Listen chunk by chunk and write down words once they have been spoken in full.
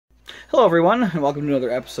Hello everyone, and welcome to another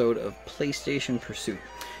episode of PlayStation Pursuit.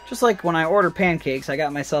 Just like when I order pancakes, I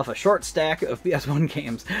got myself a short stack of PS1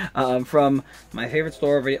 games from my favorite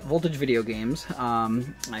store, Voltage Video Games.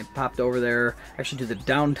 I popped over there, actually to the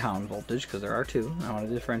downtown Voltage, because there are two. I want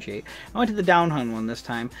to differentiate. I went to the downtown one this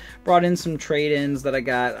time. Brought in some trade-ins that I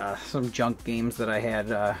got, some junk games that I had.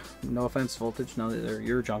 No offense, Voltage, no, they're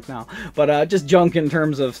your junk now. But just junk in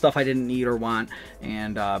terms of stuff I didn't need or want,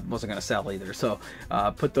 and wasn't going to sell either. So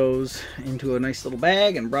put those into a nice little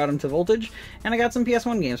bag and brought them to Voltage, and I got some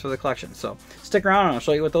PS1 games for the collection. So stick around and I'll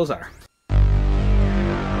show you what those are.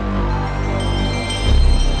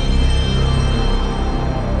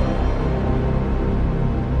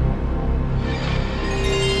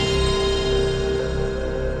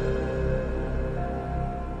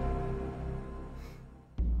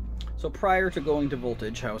 So prior to going to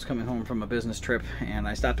Voltage, I was coming home from a business trip and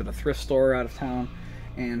I stopped at a thrift store out of town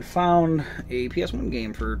and found a PS1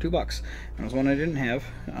 game for $2. It was one I didn't have,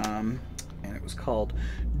 and it was called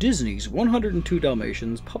Disney's 102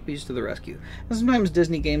 Dalmatians, Puppies to the Rescue. And sometimes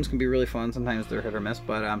Disney games can be really fun, sometimes they're hit or miss,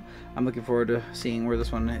 but I'm looking forward to seeing where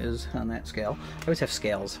this one is on that scale. I always have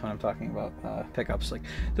scales when I'm talking about pickups, like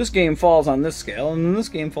this game falls on this scale, and then this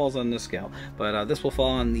game falls on this scale. But this will fall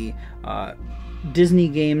on the Disney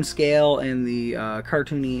game scale and the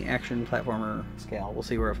cartoony action platformer scale. We'll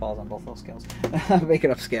see where it falls on both those scales. Making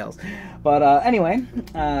up scales. But anyway,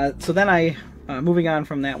 so then moving on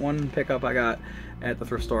from that one pickup I got at the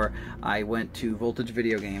thrift store, I went to Voltage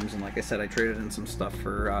Video Games, and like I said, I traded in some stuff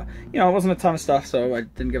for, it wasn't a ton of stuff, so I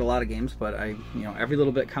didn't get a lot of games, but every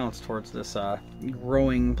little bit counts towards this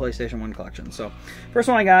growing PlayStation 1 collection. So, first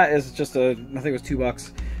one I got is just I think it was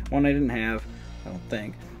 $2, one I didn't have, I don't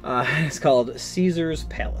think. It's called Caesar's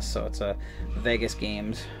Palace, so it's a Vegas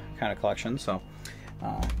Games kind of collection, so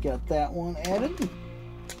got that one added.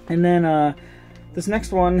 And then this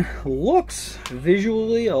next one looks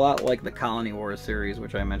visually a lot like the Colony Wars series,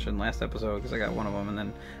 which I mentioned last episode because I got one of them and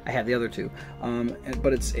then I had the other two.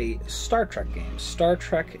 But it's a Star Trek game, Star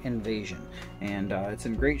Trek Invasion, and it's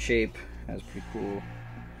in great shape, has pretty cool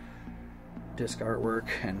disc artwork,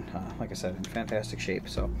 and like I said, in fantastic shape,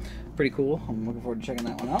 so pretty cool. I'm looking forward to checking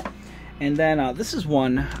that one out. And then this is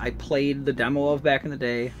one I played the demo of back in the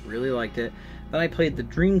day, really liked it. Then I played the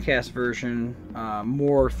Dreamcast version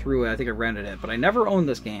more through it. I think I rented it, but I never owned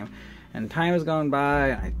this game. And time has gone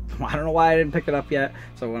by. I don't know why I didn't pick it up yet.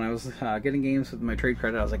 So when I was getting games with my trade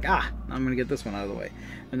credit, I was like, I'm going to get this one out of the way.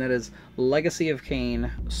 And that is Legacy of Kain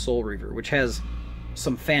Soul Reaver, which has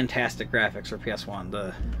some fantastic graphics for PS1.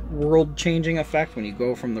 The world-changing effect when you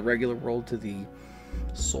go from the regular world to the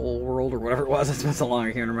Soul World or whatever it was, it's been so long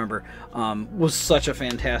I can't remember, was such a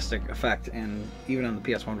fantastic effect, and even on the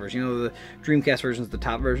PS1 version, the Dreamcast version is the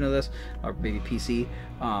top version of this, or maybe PC,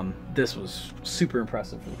 this was super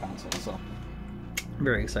impressive for the console, so I'm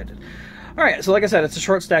very excited. Alright, so like I said, it's a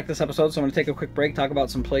short stack this episode, so I'm going to take a quick break, talk about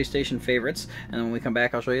some PlayStation favorites, and then when we come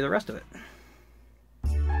back I'll show you the rest of it.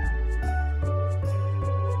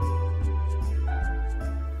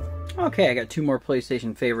 Okay, I got two more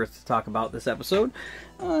PlayStation favorites to talk about this episode.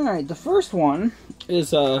 Alright, the first one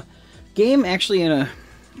is a game actually in a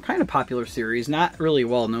kind of popular series. Not really a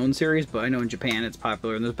well-known series, but I know in Japan it's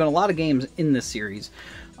popular, and there's been a lot of games in this series.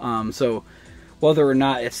 So whether or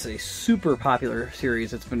not it's a super popular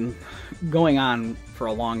series, it's been going on for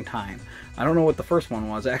a long time. I don't know what the first one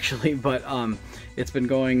was actually, but it's been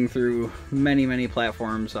going through many, many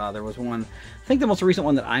platforms. There was one, I think the most recent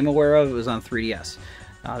one that I'm aware of was on 3DS.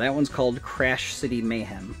 That one's called Crash City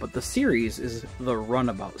Mayhem, but the series is the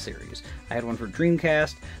Runabout series. I had one for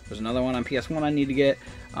Dreamcast, there's another one on PS1 I need to get,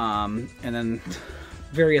 and then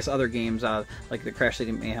various other games, like the Crash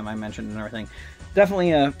City Mayhem I mentioned and everything.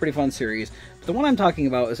 Definitely a pretty fun series. But the one I'm talking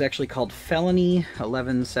about is actually called Felony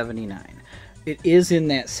 1179. It is in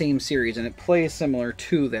that same series, and it plays similar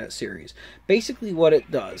to that series. Basically what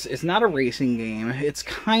it does, it's not a racing game, it's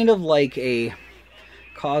kind of like a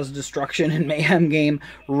cause destruction and mayhem game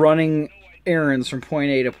running errands from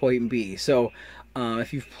point A to point B. So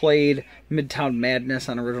if you've played Midtown Madness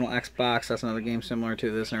on original Xbox, that's another game similar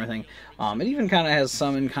to this and everything. It even kind of has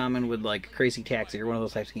some in common with like Crazy Taxi or one of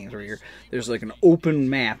those types of games where there's like an open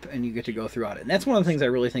map and you get to go throughout it. And that's one of the things I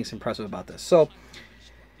really think is impressive about this. So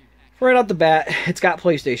right out the bat, it's got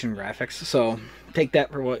PlayStation graphics, so take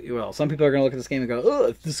that for what you will. Some people are going to look at this game and go, oh,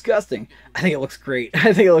 it's disgusting. I think it looks great.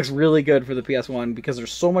 I think it looks really good for the PS1 because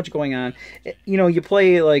there's so much going on. You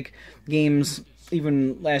play like games,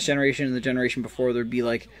 even last generation and the generation before, there'd be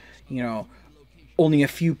like, only a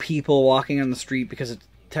few people walking on the street because of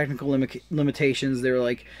technical limitations. They're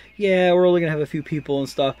like, yeah, we're only going to have a few people and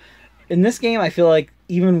stuff. In this game, I feel like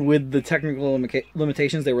even with the technical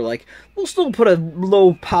limitations, they were like, we'll still put a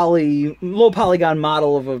low polygon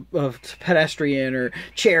model of a pedestrian or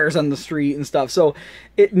chairs on the street and stuff. So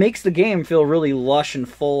it makes the game feel really lush and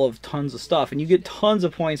full of tons of stuff, and you get tons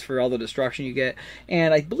of points for all the destruction you get.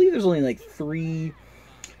 And I believe there's only like three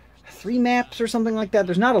maps or something like that.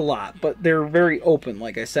 There's not a lot, but they're very open,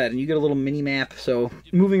 like I said, and you get a little mini map, so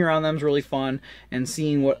moving around them is really fun, and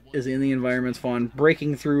seeing what is in the environment's fun.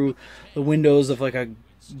 Breaking through the windows of like a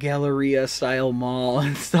Galleria style mall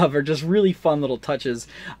and stuff are just really fun little touches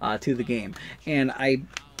to the game. And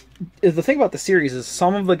the thing about the series is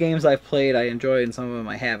some of the games I've played I enjoy and some of them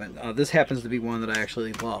I haven't. This happens to be one that I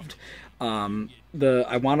actually loved.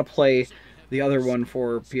 I want to play the other one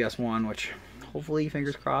for PS1, which hopefully,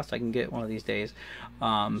 fingers crossed, I can get one of these days.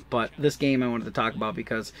 But this game I wanted to talk about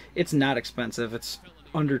because it's not expensive. It's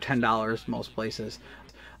under $10 most places.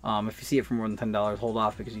 If you see it for more than $10, hold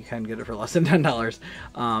off because you can get it for less than $10.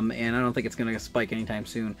 And I don't think it's going to spike anytime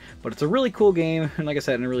soon. But it's a really cool game, and like I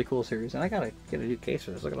said, in a really cool series. And I gotta get a new case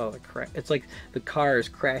for this. Look at all the crap. It's like the car is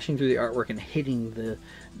crashing through the artwork and hitting the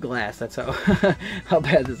glass. That's how how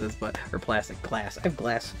bad this is. Or plastic glass. I have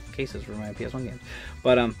glass cases for my PS1 games.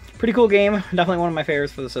 But pretty cool game. Definitely one of my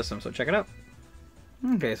favorites for the system. So check it out.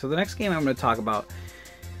 Okay, so the next game I'm going to talk about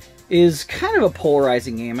is kind of a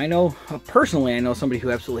polarizing game. I know, personally, I know somebody who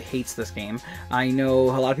absolutely hates this game. I know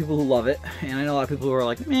a lot of people who love it, and I know a lot of people who are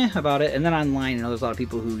like, meh, about it. And then online, I know there's a lot of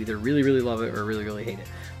people who either really, really love it or really, really hate it.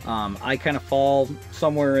 I kind of fall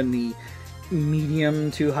somewhere in the medium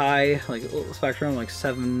to high, like spectrum, like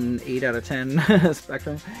 7, 8 out of 10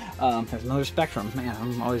 spectrum. There's another spectrum. Man,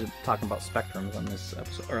 I'm always talking about spectrums on this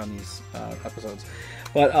episode, or on these episodes.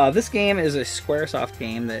 But this game is a Squaresoft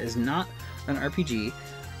game that is not an RPG.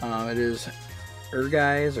 It is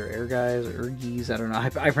Erguys or Ergies, I don't know.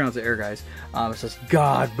 I pronounce it Erguys. It says,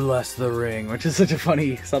 God bless the ring, which is such a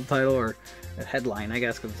funny subtitle, or a headline, I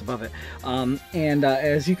guess, because it's above it.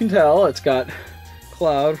 As you can tell, it's got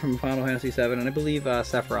Cloud from Final Fantasy VII, and I believe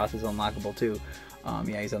Sephiroth is unlockable too.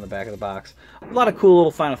 Yeah, he's on the back of the box. A lot of cool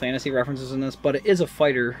little Final Fantasy references in this, but it is a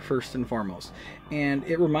fighter first and foremost. And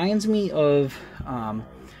it reminds me of,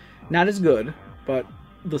 not as good, but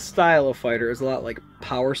the style of fighter is a lot like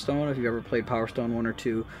Power Stone, if you've ever played Power Stone 1 or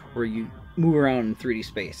 2, where you move around in 3D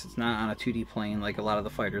space. It's not on a 2D plane like a lot of the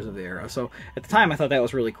fighters of the era. So at the time I thought that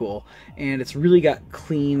was really cool, and it's really got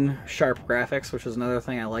clean, sharp graphics, which was another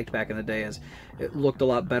thing I liked back in the day. Is it looked a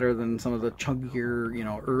lot better than some of the chunkier,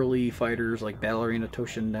 early fighters like Ballerina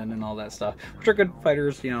Toshinden and all that stuff, which are good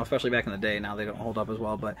fighters, especially back in the day. Now they don't hold up as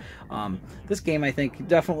well, but this game I think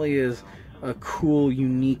definitely is a cool,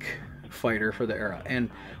 unique fighter for the era. And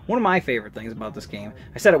one of my favorite things about this game,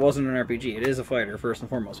 I said it wasn't an RPG. It is a fighter first and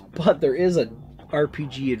foremost, but there is a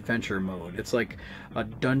RPG adventure mode. It's like a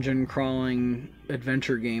dungeon crawling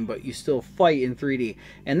adventure game, but you still fight in 3D,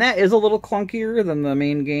 and that is a little clunkier than the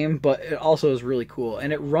main game, but it also is really cool,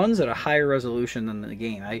 and it runs at a higher resolution than the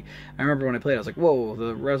game. I remember when I played, I was like, whoa,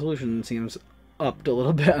 the resolution seems upped a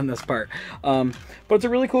little bit on this part. But it's a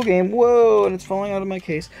really cool game. Whoa, and it's falling out of my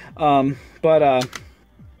case.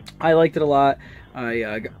 I liked it a lot.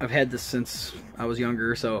 I've had this since I was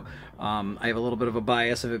younger, so I have a little bit of a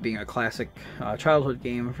bias of it being a classic childhood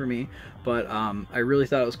game for me, but I really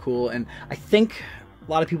thought it was cool, and I think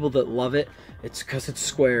a lot of people that love it, it's because it's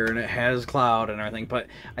Square and it has Cloud and everything, but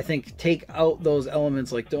I think take out those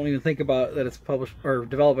elements, like don't even think about that it's published or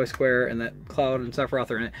developed by Square and that Cloud and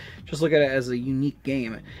Sephiroth are in it. Just look at it as a unique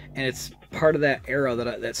game, and it's part of that era,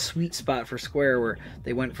 that sweet spot for Square where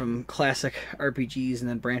they went from classic RPGs and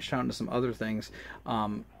then branched out into some other things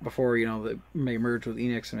before they merged with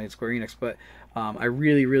Enix and made Square Enix. But I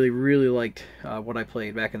really, really, really liked what I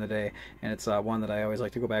played back in the day, and it's one that I always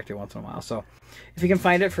like to go back to once in a while. So if you can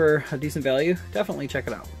find it for a decent value, definitely check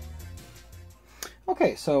it out.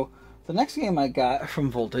 Okay, so the next game I got from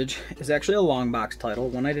Voltage is actually a long box title,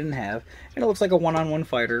 one I didn't have, and it looks like a one-on-one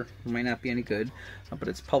fighter. It might not be any good, but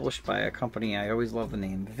it's published by a company, I always love the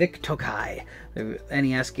name, Vic Tokai. They have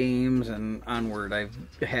NES games and onward. I've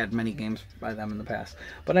had many games by them in the past.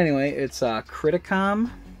 But anyway, it's Criticom,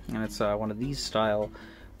 and it's one of these style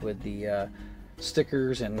with the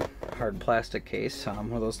stickers and hard plastic case,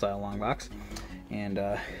 one of those style long box. And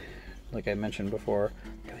like I mentioned before,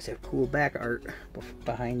 they always have cool back art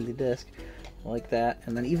behind the disc, like that,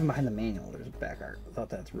 and then even behind the manual there's back art. I thought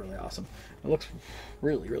that's really awesome. It looks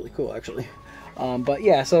really, really cool, actually. But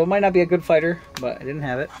yeah, so it might not be a good fighter, but I didn't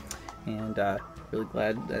have it, and really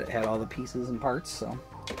glad that it had all the pieces and parts, so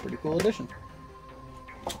pretty cool addition.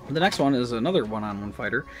 The next one is another one-on-one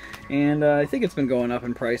fighter, and I think it's been going up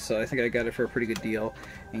in price, so I think I got it for a pretty good deal,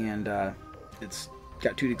 and it's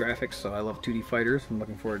got 2D graphics, so I love 2D fighters. I'm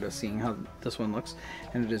looking forward to seeing how this one looks.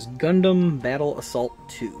 And it is Gundam Battle Assault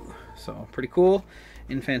 2. So pretty cool,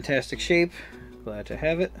 in fantastic shape. Glad to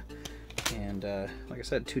have it. And like I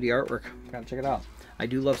said, 2D artwork. Gotta check it out. I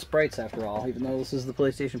do love sprites after all, even though this is the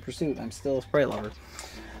PlayStation Pursuit. I'm still a sprite lover.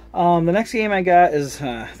 The next game I got is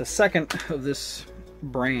the second of this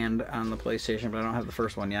brand on the PlayStation, but I don't have the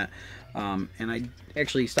first one yet. And I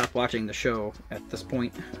actually stopped watching the show at this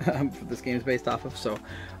point this game is based off of, so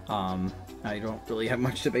I don't really have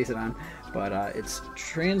much to base it on. But it's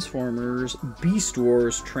Transformers Beast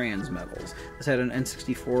Wars Transmetals. This had an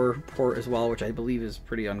N64 port as well, which I believe is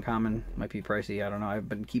pretty uncommon. Might be pricey, I don't know. I've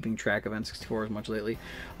been keeping track of N64 as much lately.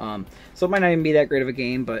 So it might not even be that great of a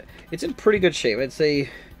game, but it's in pretty good shape. I'd say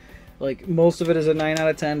like most of it is a 9 out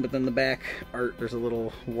of 10, but then the back art, there's a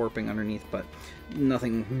little warping underneath, but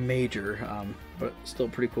nothing major. But still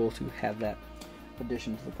pretty cool to have that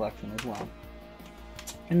addition to the collection as well.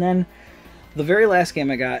 And then the very last game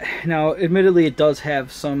I got, now admittedly it does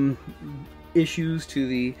have some issues to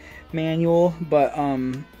the manual, but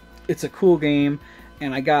it's a cool game,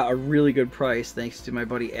 and I got a really good price thanks to my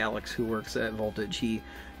buddy Alex who works at Voltage. He,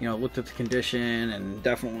 you know, looked at the condition and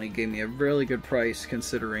definitely gave me a really good price,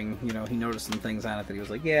 considering, you know, he noticed some things on it that he was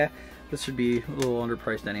like, yeah, this should be a little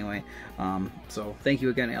underpriced anyway. So thank you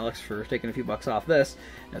again, Alex, for taking a few bucks off this.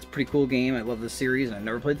 That's a pretty cool game. I love this series, and I've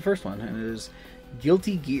never played the first one, and it is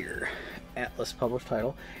Guilty Gear. Atlas published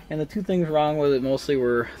title. And the two things wrong with it mostly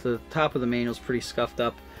were the top of the manual is pretty scuffed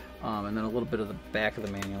up, and then a little bit of the back of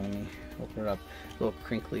the manual. Let me open it up. A little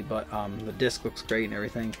crinkly, but the disc looks great and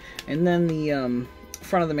everything. And then the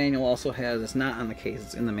front of the manual also has, it's not on the case,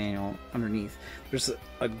 it's in the manual underneath. There's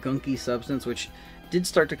a gunky substance which did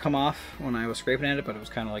start to come off when I was scraping at it, but it was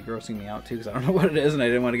kind of like grossing me out too, because I don't know what it is and I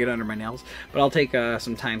didn't want to get it under my nails. But I'll take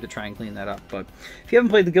some time to try and clean that up. But if you haven't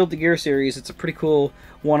played the Guilty Gear series, it's a pretty cool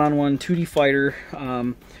one-on-one 2D fighter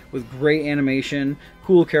with great animation,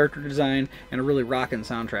 cool character design, and a really rockin'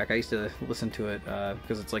 soundtrack. I used to listen to it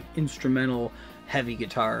because it's like instrumental heavy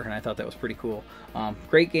guitar, and I thought that was pretty cool.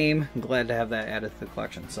 Great game. I'm glad to have that added to the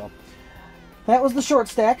collection. So that was the short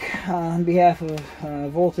stack on behalf of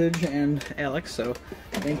Voltage and Alex, so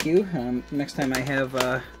thank you. Next time I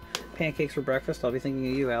have pancakes for breakfast, I'll be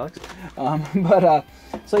thinking of you, Alex.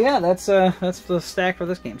 So yeah, that's the stack for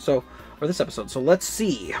this game, or this episode. So let's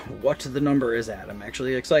see what the number is at. I'm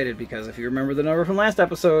actually excited because if you remember the number from last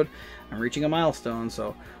episode, I'm reaching a milestone,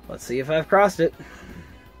 so let's see if I've crossed it.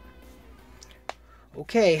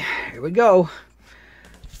 Okay, here we go.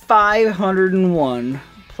 501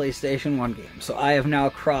 PlayStation 1 games. So I have now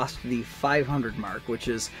crossed the 500 mark, which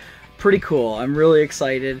is pretty cool. I'm really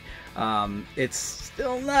excited. It's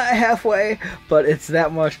still not halfway, but it's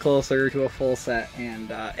that much closer to a full set. And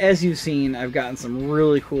as you've seen, I've gotten some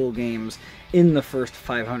really cool games in the first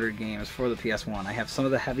 500 games for the PS1. I have some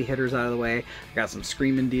of the heavy hitters out of the way. I got some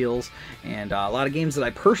screaming deals, and a lot of games that I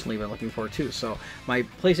personally been looking for too. So my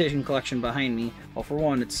PlayStation collection behind me, well, for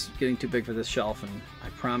one, it's getting too big for this shelf, and I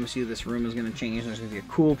promise you this room is going to change. There's going to be a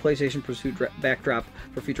cool PlayStation Pursuit backdrop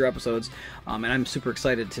for future episodes, and I'm super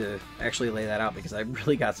excited to actually lay that out because I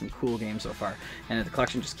really got some cool games so far, and the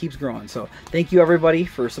collection just keeps growing. So thank you everybody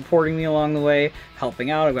for supporting me along the way,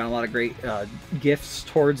 helping out. I've got a lot of great gifts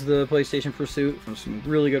towards the PlayStation Pursuit from some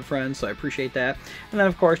really good friends, so I appreciate that. And then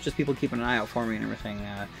of course just people keeping an eye out for me and everything,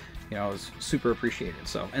 you know, is super appreciated.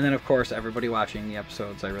 So, and then of course everybody watching the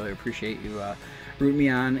episodes, I really appreciate you rooting me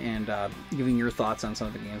on and giving your thoughts on some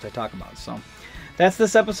of the games I talk about. So that's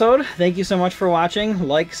this episode. Thank you so much for watching.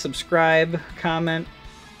 Like, subscribe, comment,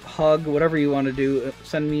 hug, whatever you want to do.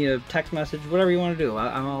 Send me a text message, whatever you want to do.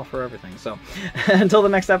 I'm all for everything. So until the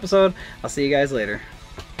next episode, I'll see you guys later.